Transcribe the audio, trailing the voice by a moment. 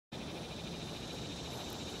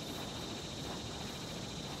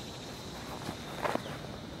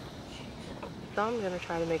So I'm gonna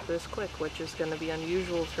try to make this quick, which is gonna be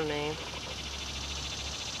unusual for me,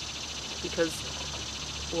 because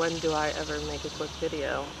when do I ever make a quick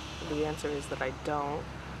video? The answer is that I don't.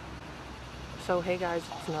 So hey guys,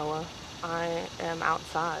 it's Noah. I am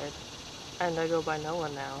outside, and I go by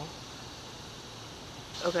Noah now.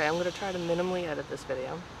 Okay, I'm gonna try to minimally edit this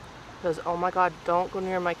video, because oh my god, don't go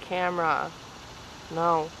near my camera.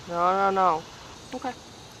 No. Okay,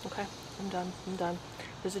 I'm done.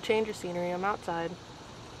 There's a change of scenery, I'm outside.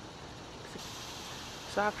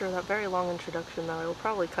 So after that very long introduction though, I will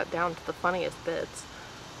probably cut down to the funniest bits.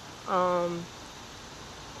 I'm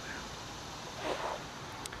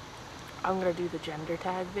gonna do the gender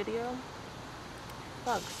tag video.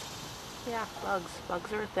 Bugs. Yeah, bugs.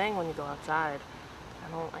 Bugs are a thing when you go outside. I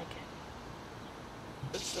don't like it.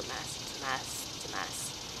 It's a mess.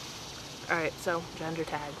 Alright, so gender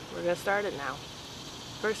tag. We're gonna start it now.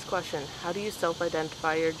 First question, how do you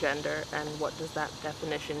self-identify your gender, and what does that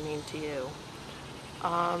definition mean to you?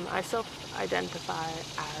 I self-identify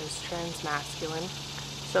as transmasculine,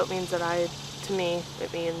 so it means that to me,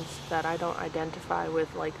 it means that I don't identify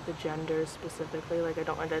with, like, the gender specifically, like, I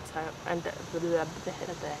don't identify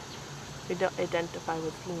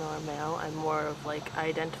with female or male. I'm more of, like, I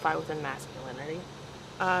identify within masculinity.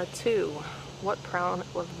 2, what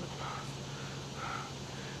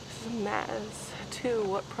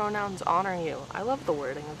pronouns honor you? I love the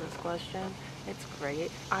wording of this question. It's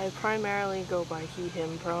great. I primarily go by he,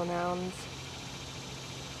 him pronouns,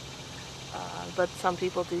 but some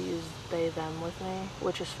people do use they, them with me,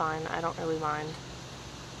 which is fine. I don't really mind.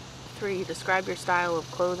 3, describe your style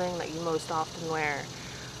of clothing that you most often wear.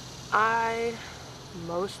 I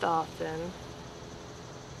most often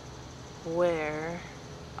wear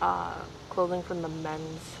clothing from the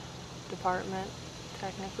men's department,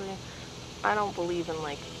 technically. I don't believe in,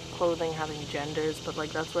 like, clothing having genders, but,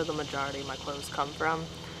 like, that's where the majority of my clothes come from.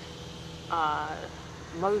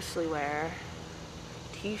 Mostly wear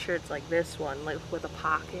t-shirts like this one, like with a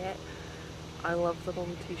pocket. I love little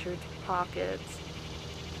t-shirts with pockets.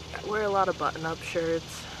 I wear a lot of button-up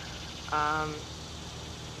shirts. My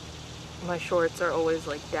shorts are always,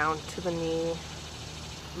 like, down to the knee.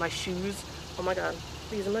 My shoes, oh my god,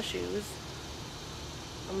 these are my shoes.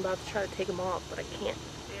 I'm about to try to take them off, but I can't.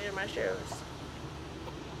 These are my shoes.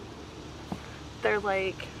 They're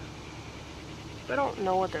like, I don't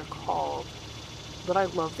know what they're called, but I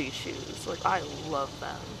love these shoes. Like, I love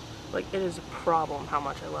them. Like, it is a problem how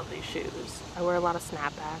much I love these shoes. I wear a lot of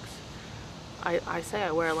snapbacks. I say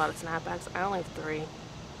I wear a lot of snapbacks. I only have 3.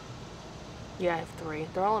 Yeah, I have 3.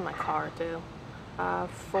 They're all in my car, too.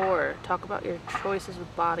 4, talk about your choices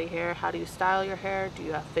with body hair. How do you style your hair? Do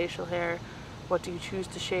you have facial hair? What do you choose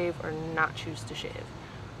to shave or not choose to shave?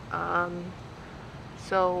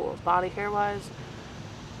 So body hair wise,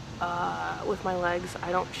 with my legs,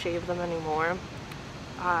 I don't shave them anymore.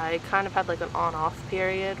 I kind of had, like, an on-off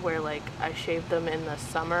period where, like, I shaved them in the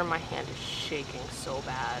summer. My hand is shaking so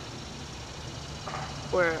bad.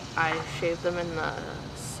 Where I shaved them in the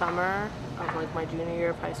summer of, like, my junior year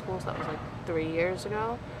of high school, so that was, like, 3 years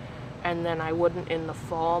ago. And then I wouldn't in the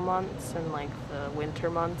fall months, and, like, the winter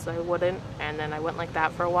months I wouldn't. And then I went like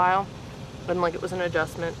that for a while. And, like, it was an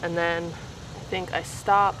adjustment. And then I think I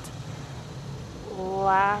stopped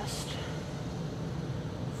last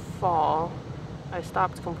fall. I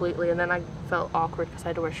stopped completely, and then I felt awkward because I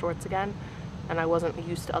had to wear shorts again. And I wasn't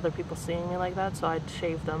used to other people seeing me like that, so I'd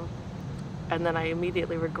shave them. And then I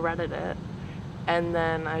immediately regretted it. And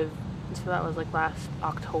then so that was, like, last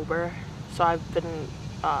October. So I've been,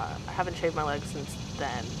 I haven't shaved my legs since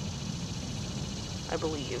then, I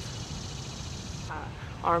believe.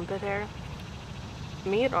 Armpit hair.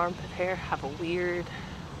 Me and armpit hair have a weird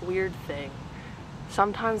thing.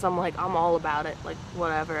 Sometimes I'm like, I'm all about it, like,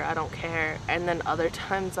 whatever, I don't care. And then other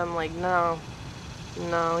times I'm like, no,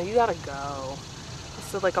 you gotta go.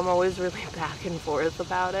 So, like, I'm always really back and forth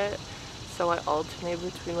about it. So I alternate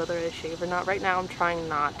between whether I shave or not. Right now I'm trying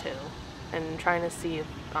not to, and trying to see if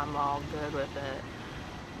I'm all good with it.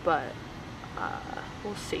 But,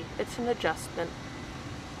 we'll see. It's an adjustment.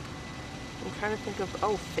 I'm trying to think of,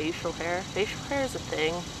 oh, facial hair. Facial hair is a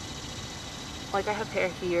thing. Like, I have hair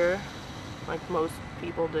here, like most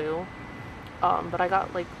people do. But I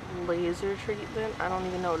got, like, laser treatment, I don't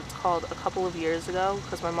even know what it's called, a couple of years ago,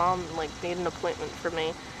 because my mom, like, made an appointment for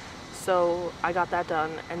me. So I got that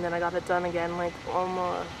done, and then I got it done again, like,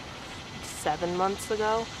 almost 7 months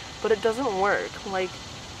ago. But it doesn't work. Like,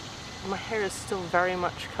 my hair is still very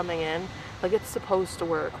much coming in. Like, it's supposed to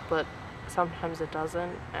work, but sometimes it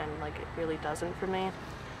doesn't, and, like, it really doesn't for me.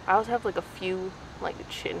 I also have, like, a few, like,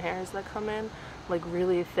 chin hairs that come in. like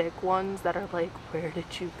really thick ones that are like, where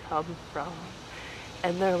did you come from?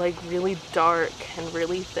 And they're like really dark and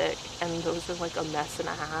really thick, and those are like a mess and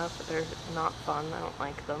a half. They're not fun. I don't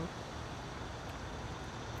like them.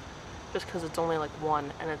 Just because it's only like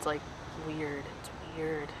one, and it's like weird. It's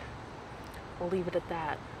weird. We'll leave it at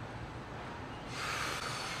that.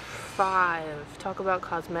 5. Talk about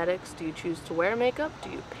cosmetics. Do you choose to wear makeup? Do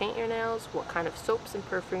you paint your nails? What kind of soaps and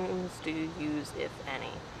perfumes do you use, if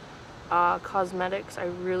any? Cosmetics, I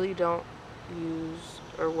really don't use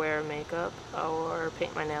or wear makeup or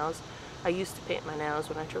paint my nails. I used to paint my nails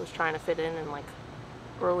when I was trying to fit in like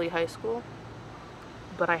early high school,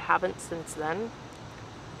 but I haven't since then.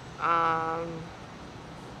 Do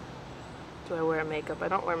I wear makeup? I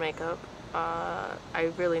don't wear makeup.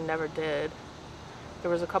 I really never did.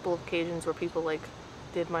 There was a couple of occasions where people like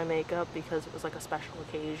did my makeup because it was like a special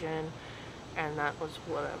occasion, and that was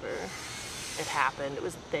whatever. It happened. It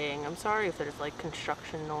was a thing. I'm sorry if there's like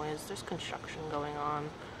construction noise. There's construction going on.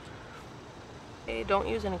 I don't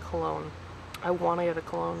use any cologne. I want to get a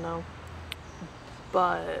cologne though,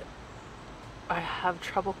 but I have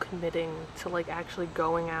trouble committing to like actually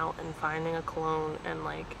going out and finding a cologne, and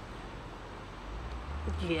like,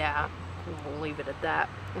 yeah, we'll leave it at that.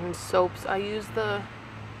 And soaps, I use the,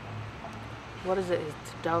 what is it?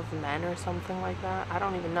 It's Dove Men or something like that. I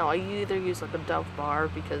don't even know. I either use like a Dove Bar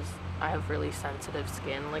because I have really sensitive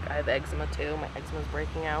skin. Like I have eczema too. My eczema's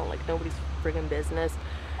breaking out like nobody's friggin' business.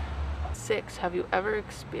 6. Have you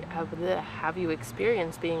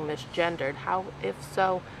experienced being misgendered? How, if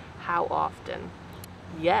so, how often?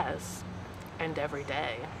 Yes, and every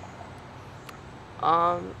day.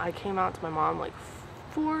 I came out to my mom like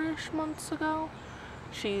 4-ish months ago.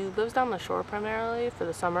 She lives down the shore primarily for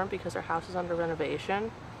the summer because her house is under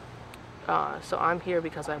renovation. So I'm here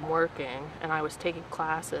because I'm working, and I was taking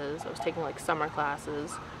classes. I was taking like summer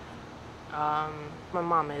classes. My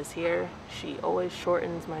mom is here. She always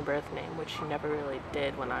shortens my birth name, which she never really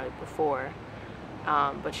did when I was before.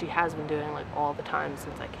 But she has been doing like all the time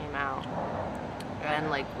since I came out. And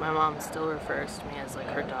like my mom still refers to me as like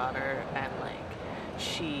her daughter and like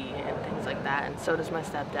she and things like that, and so does my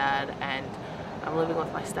stepdad. And I'm living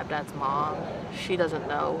with my stepdad's mom. She doesn't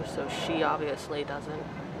know, so she obviously doesn't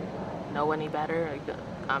know any better.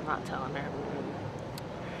 I'm not telling her.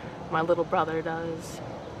 My little brother does,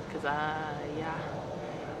 because yeah,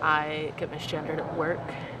 I get misgendered at work.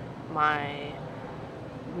 My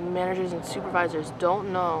managers and supervisors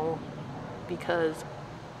don't know because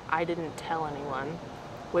I didn't tell anyone,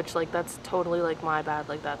 which like that's totally like my bad,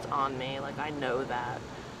 like that's on me, like I know that,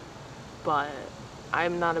 but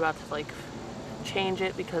I'm not about to like change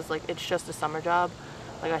it because like it's just a summer job.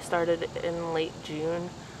 Like I started in late June.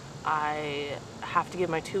 I have to give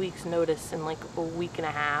my 2 weeks notice in like a week and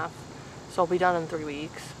a half, so I'll be done in 3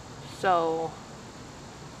 weeks. So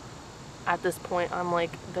at this point I'm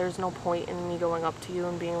like, there's no point in me going up to you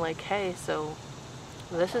and being like, hey, so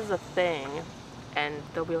this is a thing. And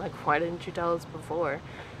they'll be like, why didn't you tell us before?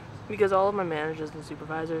 Because all of my managers and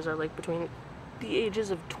supervisors are like between the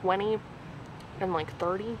ages of 20 and like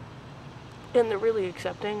 30, and they're really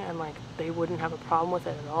accepting, and like they wouldn't have a problem with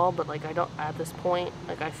it at all. But like I don't, at this point,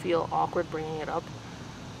 like I feel awkward bringing it up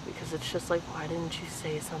because it's just like, why didn't you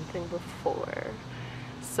say something before?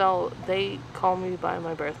 So they call me by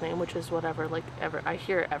my birth name, which is whatever, like I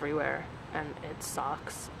hear it everywhere, and it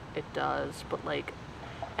sucks. It does, but like,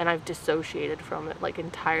 and I've dissociated from it like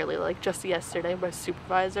entirely. Like just yesterday, my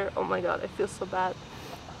supervisor, oh my god, I feel so bad.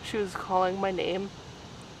 She was calling my name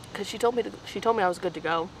because she told me I was good to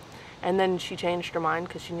go, and then she changed her mind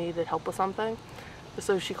because she needed help with something.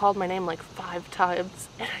 So she called my name like 5 times,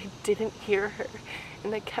 and I didn't hear her,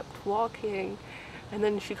 and I kept walking, and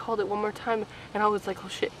then she called it one more time, and I was like, oh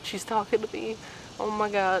shit, she's talking to me, oh my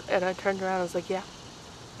god. And I turned around and I was like, yeah,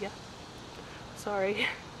 sorry.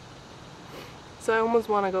 So I almost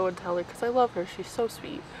want to go and tell her because I love her. She's so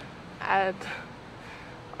sweet. And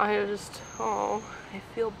I just, oh, I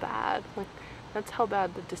feel bad. Like, that's how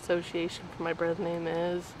bad the dissociation from my birth name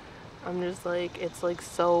is. I'm just like, it's like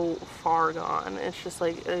so far gone. It's just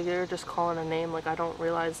like, you're just calling a name. Like, I don't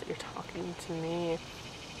realize that you're talking to me.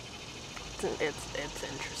 It's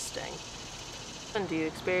interesting. And do you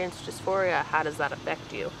experience dysphoria? How does that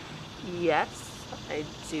affect you? Yes, I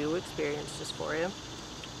do experience dysphoria.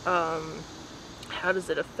 How does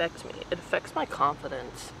it affect me? It affects my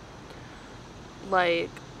confidence. Like,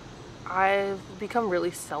 I've become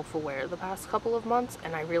really self-aware the past couple of months,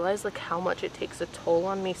 and I realize like how much it takes a toll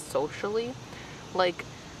on me socially, like,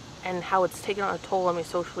 and how it's taken a toll on me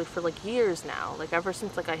socially for like years now, like ever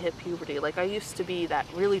since like I hit puberty. Like I used to be that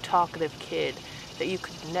really talkative kid that you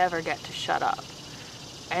could never get to shut up,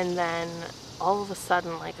 and then all of a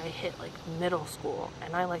sudden, like, I hit like middle school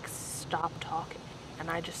and I like stopped talking and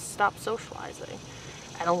I just stopped socializing.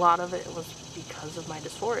 And a lot of it was because of my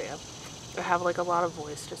dysphoria. I have like a lot of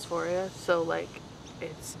voice dysphoria, so like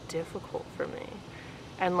it's difficult for me.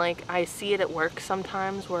 And like I see it at work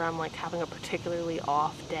sometimes where I'm like having a particularly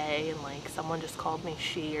off day and like someone just called me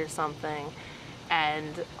she or something,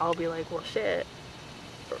 and I'll be like, well shit,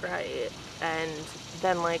 right? And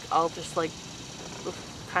then like I'll just like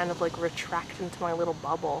kind of like retract into my little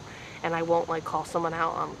bubble, and I won't like call someone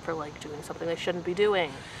out for like doing something they shouldn't be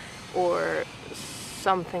doing or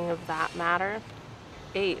something of that matter.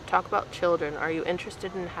 8, talk about children. Are you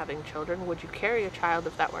interested in having children? Would you carry a child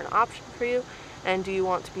if that were an option for you? And do you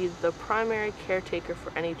want to be the primary caretaker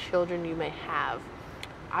for any children you may have?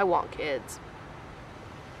 I want kids.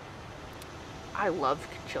 I love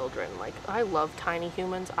children. Like, I love tiny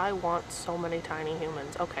humans. I want so many tiny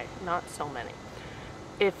humans. Okay, not so many.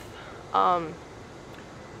 If, hold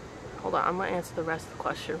on, I'm gonna answer the rest of the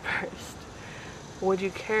question first. Would you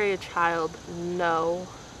carry a child? No,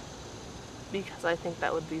 because I think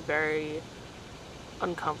that would be very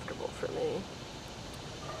uncomfortable for me.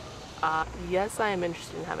 Yes, I am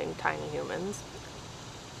interested in having tiny humans.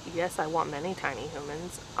 Yes, I want many tiny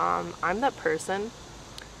humans. I'm that person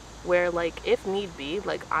where, like, if need be,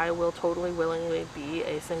 like, I will totally willingly be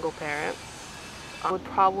a single parent. I would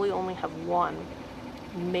probably only have 1,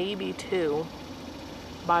 maybe 2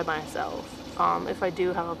 by myself. If I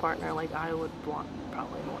do have a partner, like, I would want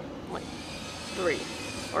probably more, like 3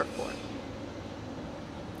 or 4.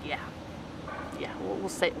 Yeah, we'll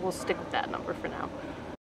stick with that number for now.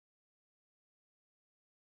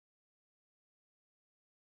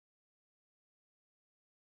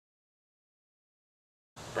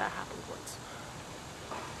 That happened once.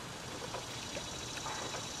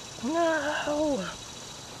 No!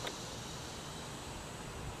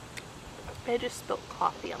 I just spilled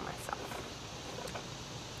coffee on myself.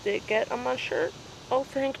 Did it get on my shirt? Oh,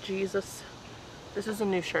 thank Jesus. This is a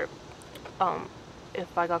new shirt.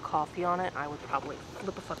 If I got coffee on it, I would probably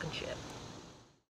flip a fucking shit.